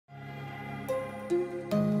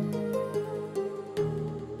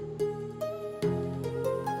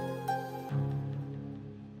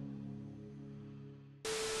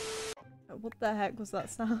What the heck was that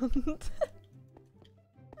sound?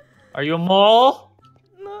 Are you a mole?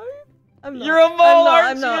 No. I'm not. You're a mole,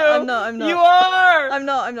 I'm not. I'm not. You are! I'm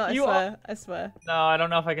not. You I swear. No, I don't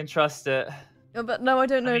know if I can trust it. No, but no, I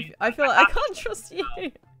don't know. I feel like I can't trust you.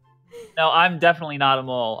 No, I'm definitely not a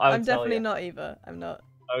mole. I'm definitely not either. I'm not.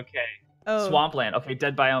 Okay. Oh. Swampland. Okay,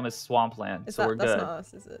 dead biome is swampland, so we're good. That's not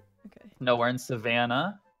us, is it? Okay. No, we're in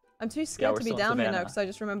savannah. I'm too scared to be down here now savannah. because I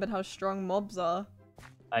just remembered how strong mobs are.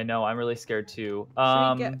 I know, I'm really scared too.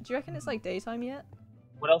 Do you reckon it's like daytime yet?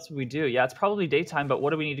 What else would we do? Yeah, it's probably daytime, but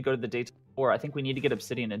what do we need to go to the daytime for? I think we need to get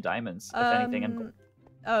obsidian and diamonds, if anything. And...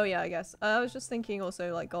 Oh yeah, I guess. I was just thinking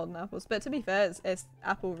also like golden apples, but to be fair, it's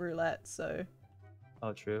apple roulette, so...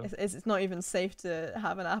 Oh, true. It's not even safe to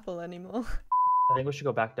have an apple anymore. I think we should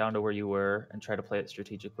go back down to where you were and try to play it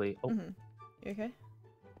strategically. Oh. You okay?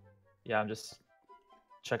 Yeah, I'm just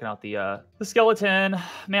checking out the skeleton.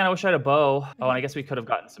 Man, I wish I had a bow. Okay. Oh, and I guess we could have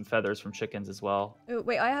gotten some feathers from chickens as well. Oh,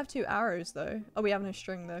 wait, I have 2 arrows though. Oh, we have no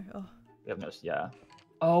string though. Oh. We have no, yeah.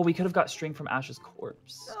 Oh, we could have got string from Ash's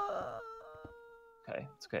corpse. Okay,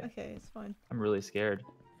 it's okay. Okay, it's fine. I'm really scared.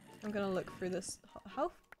 I'm gonna look through this.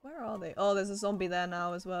 Where are they? Oh, there's a zombie there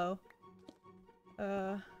now as well.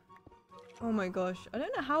 Oh my gosh. I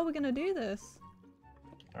don't know how we're gonna do this.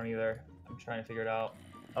 I don't either. I'm trying to figure it out.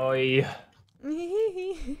 Oh, yeah.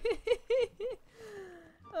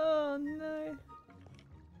 Oh no.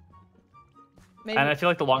 Maybe. And I feel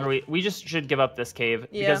like the longer we just should give up this cave,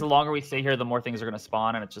 because the longer we stay here, the more things are going to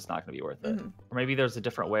spawn, and it's just not going to be worth it. Or maybe there's a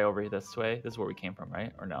different way over this way. This is where we came from,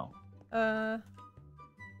 right? Or no?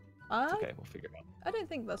 It's okay, we'll figure it out. I don't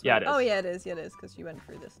think that's. Yeah, it is. Oh yeah, it is. Yeah, it is, because you went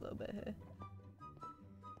through this a little bit here.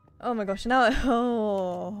 Oh my gosh! Now,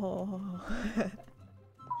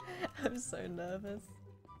 I'm so nervous.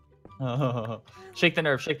 Oh. Shake the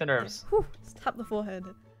nerves. Shake the nerves. Whew, just tap the forehead.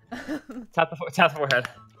 Tap the forehead.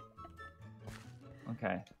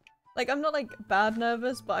 Okay. Like, I'm not, like, bad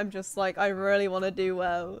nervous, but I'm just, like, I really want to do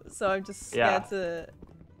well. So I'm just scared to...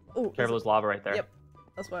 Oh, careful, there's lava right there. Yep.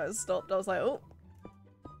 That's why I stopped. I was like, oh.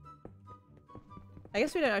 I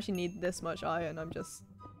guess we don't actually need this much iron. I'm just...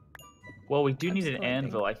 Well, we do need an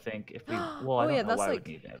anvil, I think. If we... Well, I don't know why we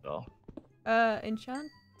need an anvil.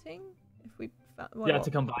 Enchanting? If we... Well, yeah, to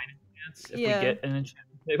combine enchants. If we get an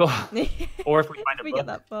enchanting table. Or if we find a book. We get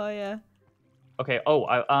that far, yeah. Okay,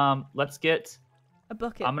 let's get... A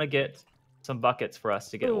bucket. I'm gonna get some buckets for us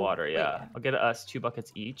to get water. Yeah, wait. I'll get us 2 buckets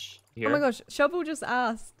each. Here. Oh my gosh, Shovel just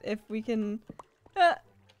asked if we can.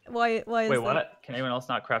 Why is Wait, that? what? Can anyone else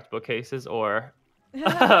not craft bookcases or?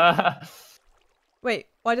 Wait,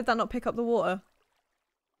 why did that not pick up the water?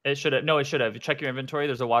 It should have. No, it should have. Check your inventory.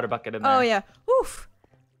 There's a water bucket in there. Oh yeah. Oof.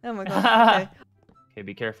 Oh my gosh. Okay. Okay,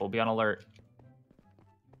 be careful. Be on alert.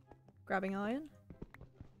 Grabbing iron.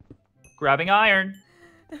 Grabbing iron.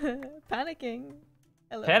 Panicking.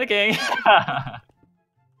 Hello. Panicking.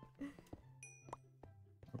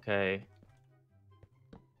 Okay.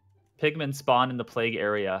 Pigmen spawn in the plague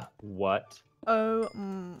area. What? Oh.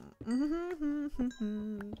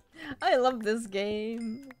 I love this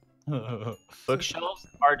game. Bookshelves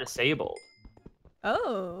are disabled.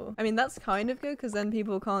 Oh. I mean, that's kind of good because then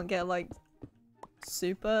people can't get like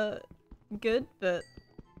super good, but.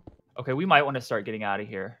 Okay, we might want to start getting out of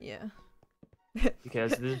here. Yeah.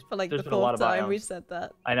 Because for like there's the been a lot 4th of time biomes. we've said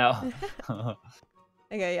that. I know.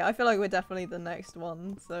 Okay, yeah, I feel like we're definitely the next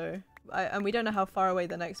one, so... and we don't know how far away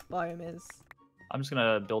the next biome is. I'm just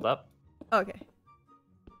gonna build up. Okay.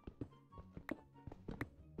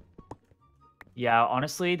 Yeah,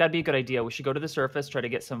 honestly, that'd be a good idea. We should go to the surface, try to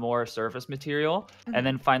get some more surface material, and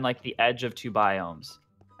then find, like, the edge of 2 biomes.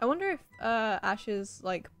 I wonder if, Ash's,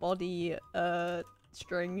 like, body,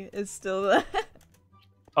 string is still there.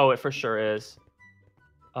 Oh, it for sure is.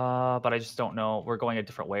 But I just don't know. We're going a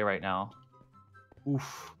different way right now.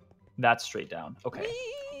 Oof. That's straight down. Okay.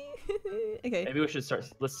 Okay. Maybe we should start.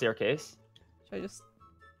 Let's staircase. Should I just...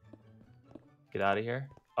 Get out of here?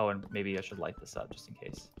 Oh, and maybe I should light this up just in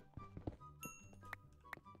case.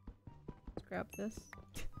 Let's grab this.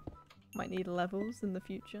 Might need levels in the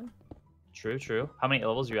future. True, true. How many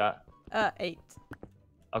levels are you at? 8.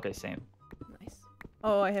 Okay, same. Nice.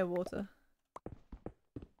 Oh, I hear water.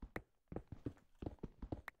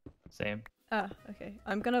 Same. Ah, okay.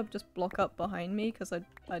 I'm gonna just block up behind me because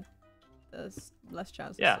there's less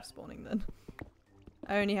chances of spawning then.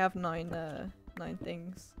 I only have 9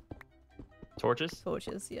 things. Torches?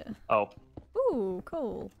 Torches, yeah. Oh. Ooh,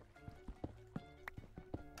 cool.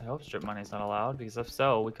 I hope strip mining's not allowed, because if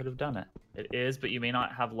so, we could have done it. It is, but you may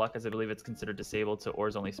not have luck, as I believe it's considered disabled, so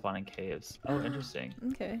ores only spawn in caves. Oh, interesting.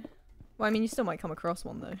 Okay. Well, I mean, you still might come across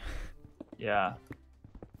one, though. Yeah.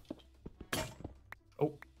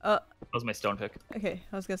 Oh. was my stone pick. Okay,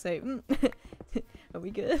 I was gonna say, are we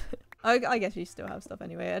good? I guess you still have stuff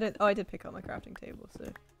anyway. I did pick up my crafting table, so.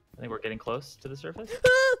 I think we're getting close to the surface.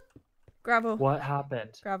 Gravel. What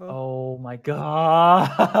happened? Gravel. Oh my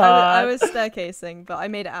god. I was staircasing, but I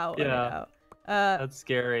made it out. Yeah. I made it out. That's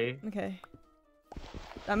scary. Okay.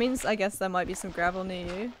 That means I guess there might be some gravel near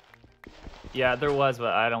you. Yeah, there was,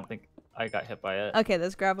 but I don't think I got hit by it. Okay,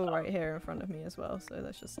 there's gravel right here in front of me as well, so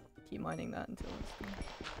let's just keep mining that until it's gone.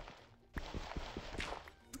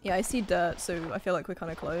 Yeah, I see dirt, so I feel like we're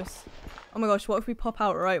kind of close. Oh my gosh, what if we pop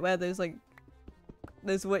out right where those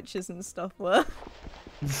witches and stuff were?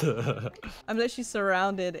 I'm literally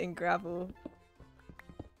surrounded in gravel.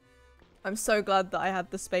 I'm so glad that I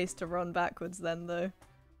had the space to run backwards then, though.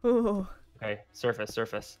 Ooh. Okay,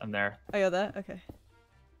 surface. I'm there. Oh, you're there? Okay.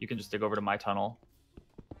 You can just dig over to my tunnel.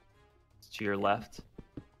 It's to your left.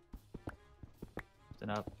 Then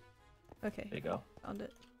up. Okay. There you go. Found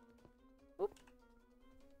it. Oop.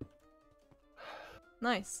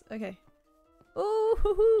 Nice. Okay.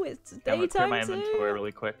 Ooh, it's daytime. I'm gonna clear my too. inventory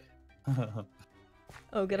really quick.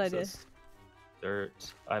 Oh, good idea.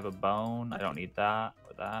 Dirt. I have a bone. Okay. I don't need that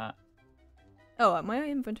or that. Oh, my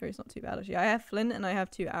inventory's not too bad actually. I have flint and I have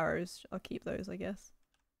 2 arrows. I'll keep those, I guess.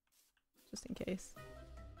 Just in case.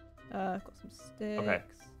 I've got some sticks. Okay.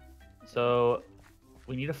 So,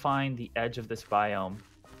 we need to find the edge of this biome.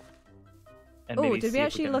 Oh, did we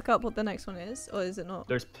actually look up what the next one is? Or is it not?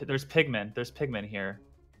 There's pigmen. There's pigmen here.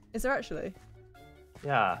 Is there actually?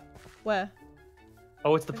 Yeah. Where?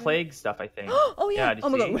 Oh, it's the plague stuff, I think. Oh yeah. Oh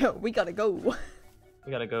my see? god, we gotta go.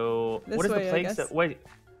 We gotta go. This what is way, the plague stuff? Wait.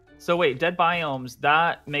 So wait, dead biomes,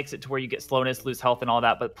 that makes it to where you get slowness, lose health, and all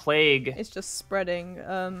that. But plague. It's just spreading.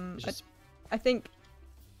 I think.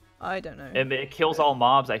 I don't know. It kills all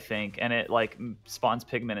mobs, I think, and it like spawns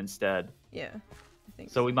pigmen instead. Yeah, I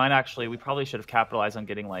think. So we probably should have capitalized on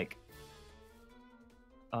getting like,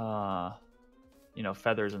 you know,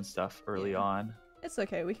 feathers and stuff early on. It's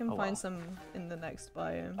okay. We can find some in the next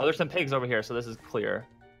biome. Oh, there's some pigs over here, so this is clear.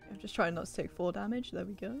 I'm just trying not to take 4 damage. There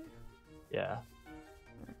we go. Yeah.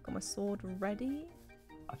 Got my sword ready.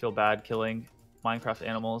 I feel bad killing Minecraft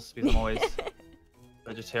animals because I'm always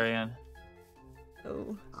vegetarian.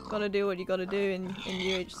 Oh, gotta do what you gotta do in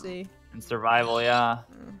UHC. In survival, yeah.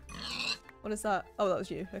 What is that? Oh, that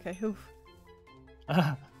was you. Okay. Oof.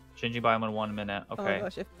 Changing biome in 1 minute. Okay. Oh my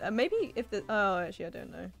gosh. Maybe if the. Oh, actually, I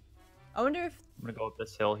don't know. I wonder if. I'm gonna go up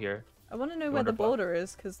this hill here. I want to know where the border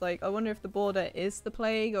is, because like I wonder if the border is the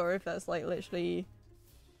plague or if that's like literally.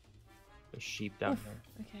 There's sheep down here.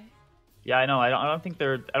 Okay. Yeah, I know. I don't think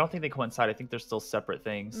they coincide. I think they're still separate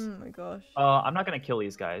things. Oh my gosh. I'm not gonna kill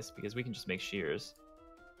these guys because we can just make shears.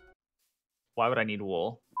 Why would I need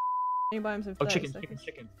wool? Oh, chickens.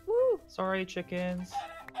 Woo! Sorry, chickens.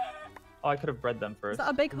 Oh, I could have bred them first. Is that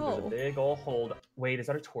a big hole? There's a big old hole. Wait, is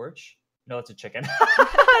that a torch? No, it's a chicken.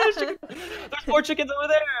 There's more chickens over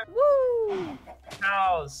there. Woo!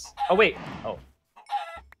 Cows. Oh wait. Oh.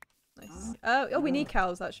 Nice. Oh, we need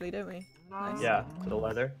cows actually, don't we? Nice. Yeah, for the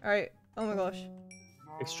leather. All right. Oh my gosh.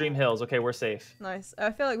 Extreme hills. Okay, we're safe. Nice.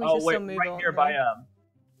 I feel like we should still move on. Right here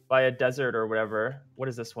by a desert or whatever. What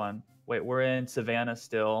is this one? Wait, we're in Savannah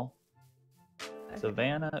still. Okay.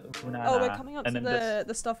 Savannah. Oh, we're coming up to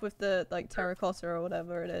the stuff with the like terracotta or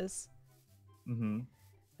whatever it is. Mm-hmm.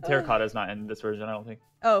 Terracotta is not in this version, I don't think.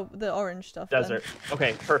 Oh, the orange stuff. Desert. Then.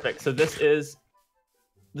 Okay, perfect. So this is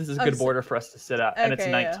a good border for us to sit at, and it's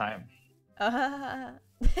nighttime.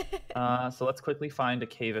 So let's quickly find a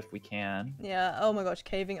cave if we can. Yeah. Oh my gosh,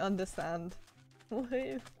 caving under sand.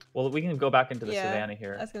 Well, we can go back into the savannah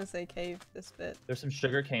here. I was gonna say cave this bit. There's some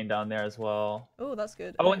sugarcane down there as well. Oh, that's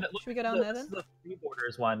good. Oh, and should we go down there then? This is the 3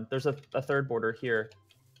 borders one. There's a 3rd border here.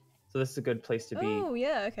 So this is a good place to be. Oh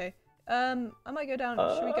yeah, okay. I might go down.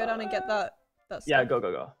 Should we go down and get that stuff? Yeah,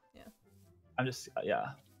 go. Yeah. I'm just Let's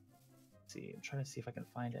see. I'm trying to see if I can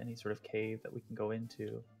find any sort of cave that we can go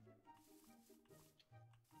into.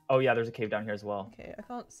 Oh yeah, there's a cave down here as well. Okay, I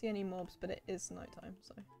can't see any mobs, but it is nighttime,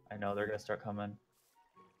 so. I know they're gonna start coming.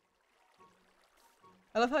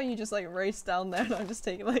 I love how you just like race down there, and I'm just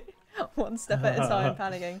taking like 1 step at a time,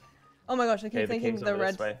 panicking. Oh my gosh, I keep thinking the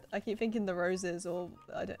red. I keep thinking the roses, or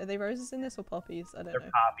are they roses in this or poppies? I don't know.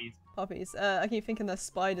 They're poppies. Poppies. I keep thinking there's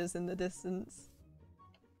spiders in the distance.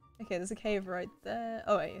 Okay, there's a cave right there.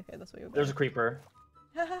 Oh wait, okay, that's where you're going. There's a creeper.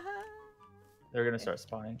 They're gonna start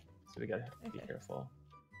spawning, so we gotta be careful.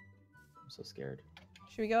 I'm so scared.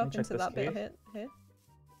 Should we go up into that bit here?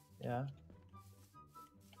 Yeah.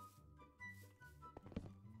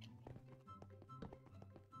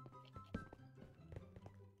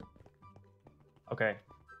 Okay,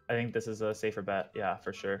 I think this is a safer bet. Yeah,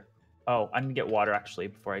 for sure. Oh, I need to get water actually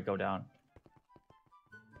before I go down.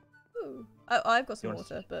 Ooh. I've got some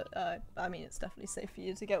water, but I mean, it's definitely safe for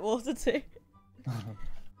you to get water too.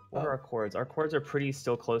 What are our chords? Our chords are pretty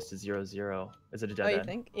still close to 0, 0. Is it a dead end? You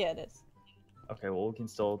think? Yeah, it is. Okay, well, we can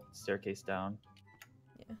still staircase down.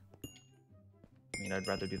 Yeah. I mean, I'd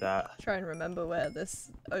rather do that. Try and remember where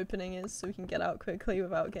this opening is so we can get out quickly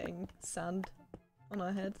without getting sand on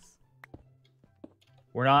our heads.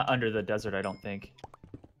 We're not under the desert, I don't think.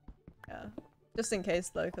 Yeah. Just in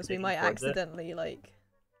case, though, because we might accidentally, like...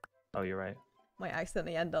 Oh, you're right. Might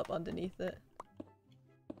accidentally end up underneath it.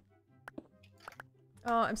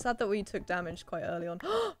 Oh, I'm sad that we took damage quite early on.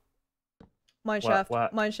 Mine shaft.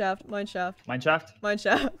 What? Mine shaft. Mine shaft. Mine shaft? Mine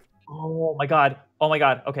shaft. Oh my god. Oh my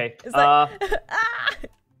god. Okay. It's like...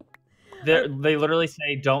 They literally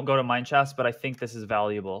say don't go to mine shafts, but I think this is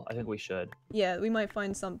valuable. I think we should. Yeah, we might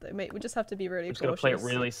find something. Mate, we just have to be really cautious. We're just gonna play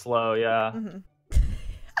it really slow, yeah.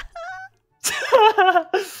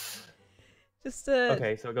 Just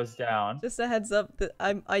okay, so it goes down. Just a heads up that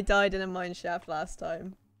I died in a mine shaft last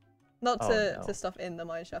time. Not to stuff in the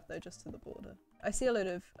mine shaft though, just to the border. I see a load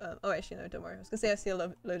of oh actually no, don't worry. I was gonna say I see a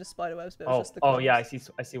load of spider webs, but it was just the corners. Yeah,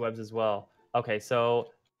 I see webs as well. Okay,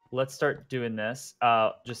 so let's start doing this.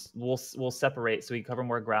 Just we'll separate so we cover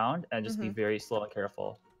more ground and just be very slow and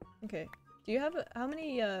careful. Okay. Do you have how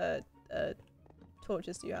many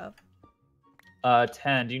torches do you have?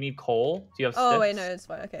 10. Do you need coal? Do you have sticks? Oh wait, no, it's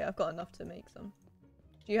fine. Okay, I've got enough to make some.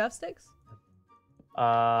 Do you have sticks?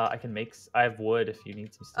 I can make. I have wood if you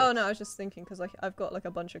need some sticks. Oh no, I was just thinking because like I've got like a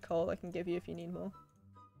bunch of coal I can give you if you need more.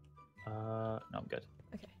 No, I'm good.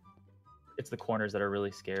 Okay. It's the corners that are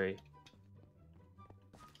really scary.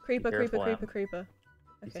 Creeper, creeper, creeper, creeper. Okay.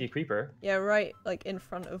 You see a creeper? Yeah, right, like in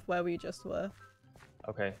front of where we just were.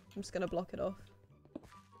 Okay. I'm just gonna block it off.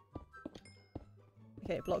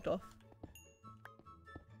 Okay, it blocked off.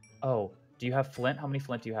 Oh, do you have flint? How many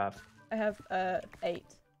flint do you have? I have 8.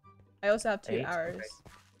 I also have 2 arrows. Okay.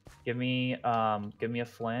 Give me a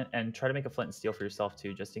flint and try to make a flint and steel for yourself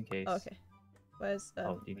too, just in case. Oh, okay. Where's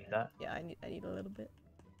oh, do you need that? Yeah, I need a little bit.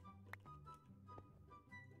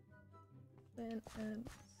 Flint and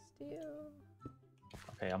steel.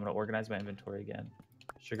 Okay, I'm gonna organize my inventory again.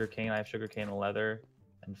 Sugarcane, I have sugarcane and leather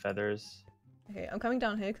and feathers. Okay, I'm coming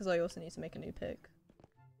down here because I also need to make a new pick.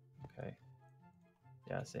 Okay.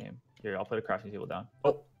 Yeah, same. Here, I'll put a crafting table down.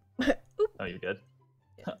 Oh! Oh, you're good.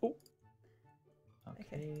 Yeah. Oh.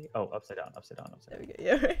 Okay. Oh, upside down, upside down, upside down. There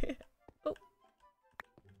we go, yeah, right. Oh.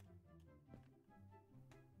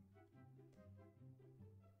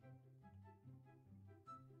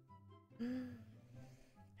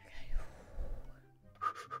 Okay.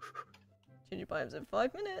 Change biomes in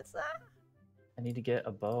 5 minutes. Ah! I need to get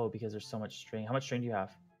a bow because there's so much string. How much string do you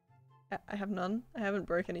have? I have none. I haven't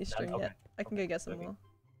broken any string yet. I can go get some more.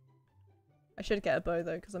 I should get a bow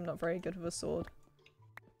though, because I'm not very good with a sword.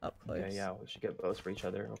 Up close. Okay, yeah, we should get bows for each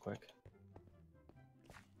other real quick.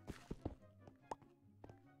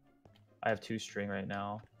 I have 2 string right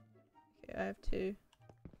now. Okay, I have 2.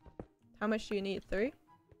 How much do you need? 3?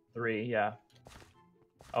 3, yeah.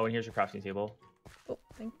 Oh, and here's your crafting table. Oh,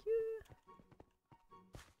 thank you.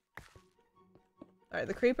 Alright,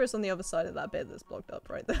 the creeper's on the other side of that bit that's blocked up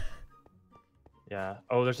right there. Yeah.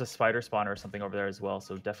 Oh, there's a spider spawner or something over there as well,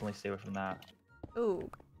 so definitely stay away from that. Oh,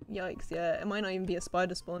 yikes, yeah. It might not even be a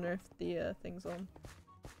spider spawner if the thing's on.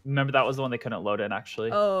 Remember that was the one they couldn't load in, actually.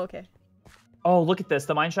 Oh, okay. Oh, look at this.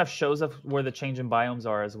 The mineshaft shows up where the change in biomes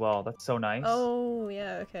are as well. That's so nice. Oh,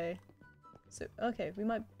 yeah, okay. So, okay, we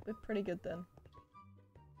might be pretty good then.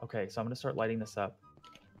 Okay, so I'm going to start lighting this up.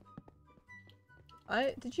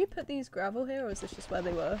 Did you put these gravel here, or is this just where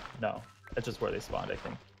they were? No, it's just where they spawned, I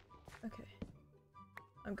think. Okay.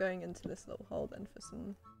 I'm going into this little hole then for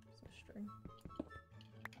some string.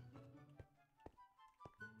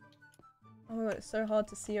 Oh my god, it's so hard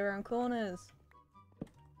to see around corners.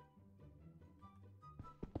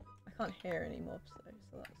 I can't hear any mobs though,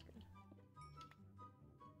 so that's good.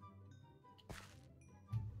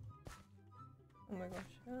 Oh my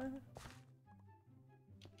gosh.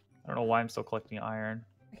 I don't know why I'm still collecting iron.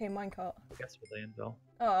 Okay, minecart. I guess for the anvil.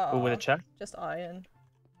 Oh, with a chest? Just iron.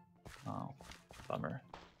 Oh, bummer.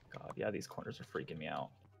 God, yeah, these corners are freaking me out.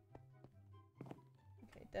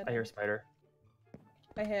 Okay, dead. I hear a spider.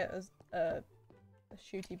 I hear it as a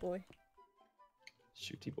shooty boy.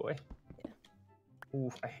 Shooty boy. Yeah.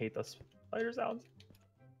 Oof, I hate those spider sounds.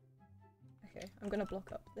 Okay, I'm gonna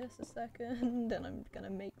block up this a second, and I'm gonna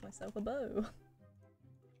make myself a bow.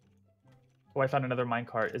 Oh, I found another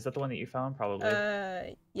minecart. Is that the one that you found? Probably.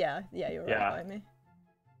 Yeah, you're right by me.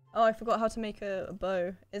 Oh, I forgot how to make a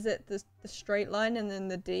bow. Is it the straight line and then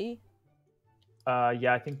the D?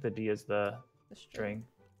 Yeah, I think the D is the string.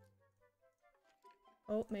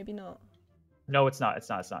 Oh, maybe not. No, it's not. It's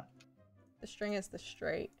not. It's not. The string is the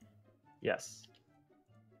straight. Yes.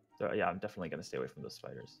 So yeah, I'm definitely gonna stay away from those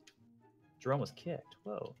spiders. Jerome was kicked.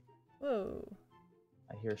 Whoa. Whoa.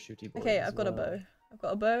 I hear shooty boys. Okay, I've got a bow. I've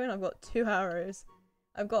got a bow and I've got 2 arrows.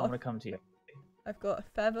 I'm gonna come to you. I've got a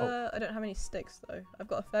feather. I don't have any sticks though. I've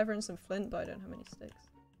got a feather and some flint, but I don't have any sticks.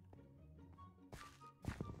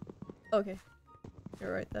 Okay.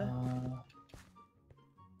 You're right there.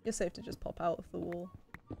 You're safe to just pop out of the wall.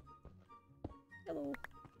 Hello.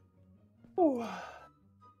 Ooh.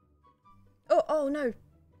 Oh no.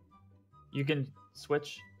 You can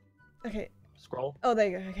switch. Okay. Scroll. Oh, there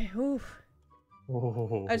you go. Okay. Oof.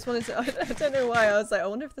 Ooh. I just wanted to. I don't know why. I was like, I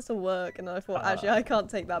wonder if this will work, and then I thought, actually, I can't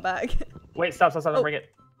take that back. Wait, stop! Don't bring it.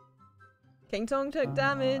 King Tong took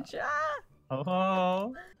damage.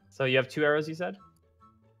 Oh. So you have 2 arrows, you said?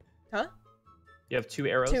 Huh? You have 2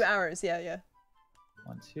 arrows? 2 arrows, yeah.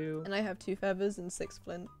 1, 2. And I have 2 feathers and 6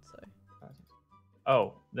 flint, so.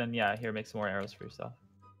 Oh, then yeah, here, make some more arrows for yourself.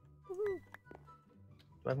 Do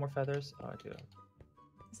I have more feathers? Oh, I do.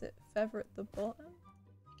 Is it feather at the bottom?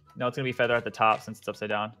 No, it's gonna be feather at the top since it's upside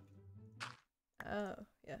down. Oh,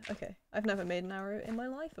 yeah, okay. I've never made an arrow in my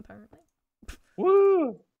life, apparently.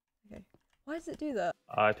 Woo! Okay. Why does it do that?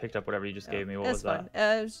 I picked up whatever you just gave me. What was that?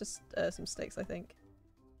 It was just some sticks, I think.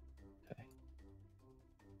 Okay.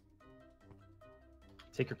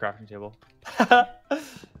 Take your crafting table.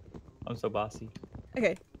 I'm so bossy.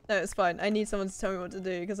 Okay. No, it's fine. I need someone to tell me what to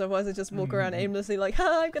do, because otherwise I just walk around aimlessly like,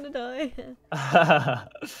 ha, I'm gonna die.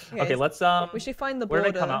 Okay, let's we should find the border.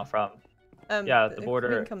 Where did it come out from? Yeah, the border.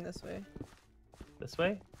 We can come this way. This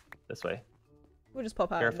way? This way. We'll just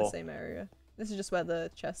pop out in the same area. This is just where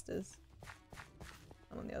the chest is.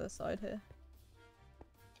 I'm on the other side here.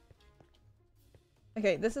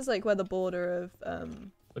 Okay, this is like where the border of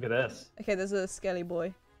Look at this. Okay, there's a skelly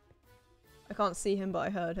boy. I can't see him, but I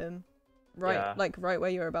heard him. Right, yeah. Like right where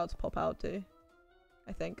you're about to pop out to.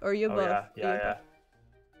 I think. Or are you above? Oh, yeah.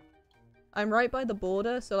 I'm right by the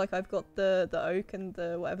border, so like I've got the oak and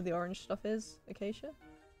the whatever the orange stuff is. Acacia?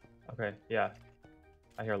 Okay, yeah.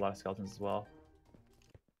 I hear a lot of skeletons as well.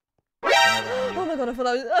 Oh my god, I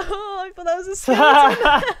thought that was a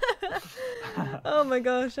skeleton! Oh my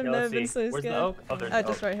gosh, I've never been so scared. Where's the oak? Oh, there's the oak.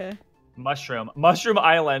 Just right here. Mushroom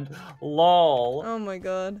Island. LOL. Oh my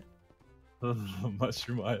god.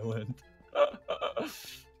 Mushroom Island.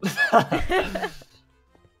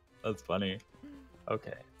 That's funny.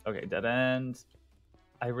 Okay, dead end.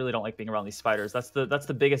 I really don't like being around these spiders. That's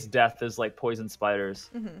the biggest death is like poison spiders.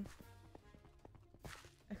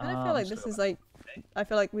 I kind of feel like this is like, I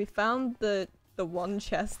feel like we found the one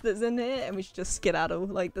chest that's in here and we should just skedaddle.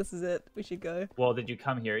 Like this is it. We should go. Well, did you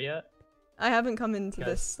come here yet? I haven't come into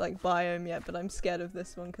this like biome yet, but I'm scared of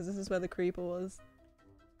this one because this is where the creeper was.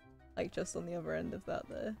 Like just on the other end of that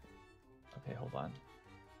there. Okay, hold on.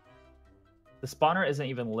 The spawner isn't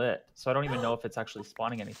even lit, so I don't even know if it's actually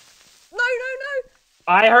spawning anything. No!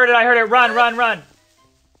 I heard it! Run!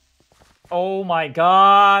 Oh my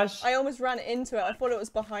gosh! I almost ran into it. I thought it was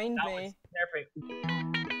behind me.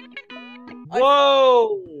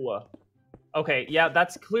 Whoa! Okay, yeah,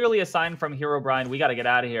 that's clearly a sign from Herobrine. We gotta get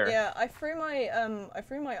out of here. Yeah, I threw my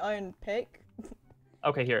iron pick.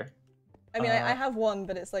 Okay, here. I mean, I have one,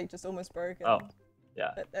 but it's like just almost broken. Oh,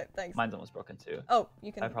 yeah. But, thanks. Mine's almost broken too. Oh,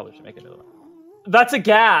 you can. I probably should make another one. That's a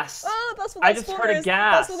gas. Oh, that's what that I just heard a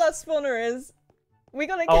gas. That's what that spawner is. We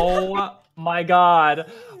gotta get. Oh my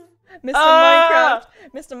god. Mr.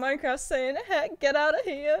 Minecraft saying, heck, get out of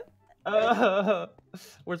here.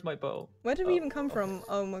 Where's my bow? Where did we even come from?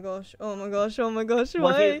 Oh my gosh.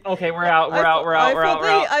 Why? Okay, we're out.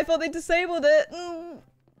 I thought they disabled it.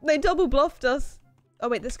 They double bluffed us. Oh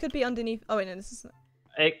wait, this could be underneath. Oh wait, no, this is not.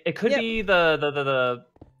 It could be the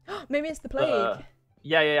Maybe it's the plague.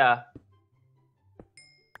 Yeah.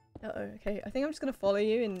 Uh-oh, okay. I think I'm just gonna follow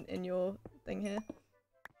you in your thing here.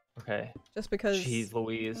 Okay. Just because. Jeez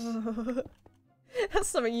Louise. That's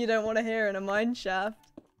something you don't want to hear in a mine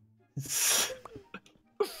shaft.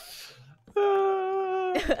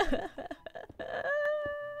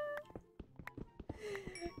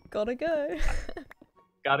 Gotta go.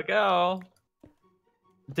 Gotta go.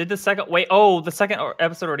 Did the second wait? Oh, the second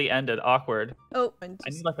episode already ended. Awkward. Oh, I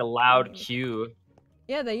need like a loud cue.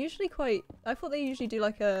 Yeah, they're usually quite. I thought they usually do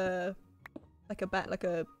like a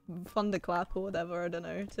thunderclap or whatever. I don't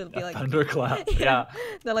know, to be like thunderclap. Yeah.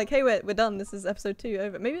 They're like, hey, we're done. This is episode 2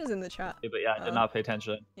 over. Maybe it was in the chat. Yeah, but yeah, I did not pay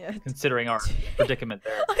attention. Yeah. Considering our predicament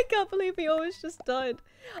there. I can't believe he almost just died.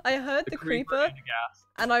 I heard the creeper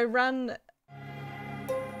and I ran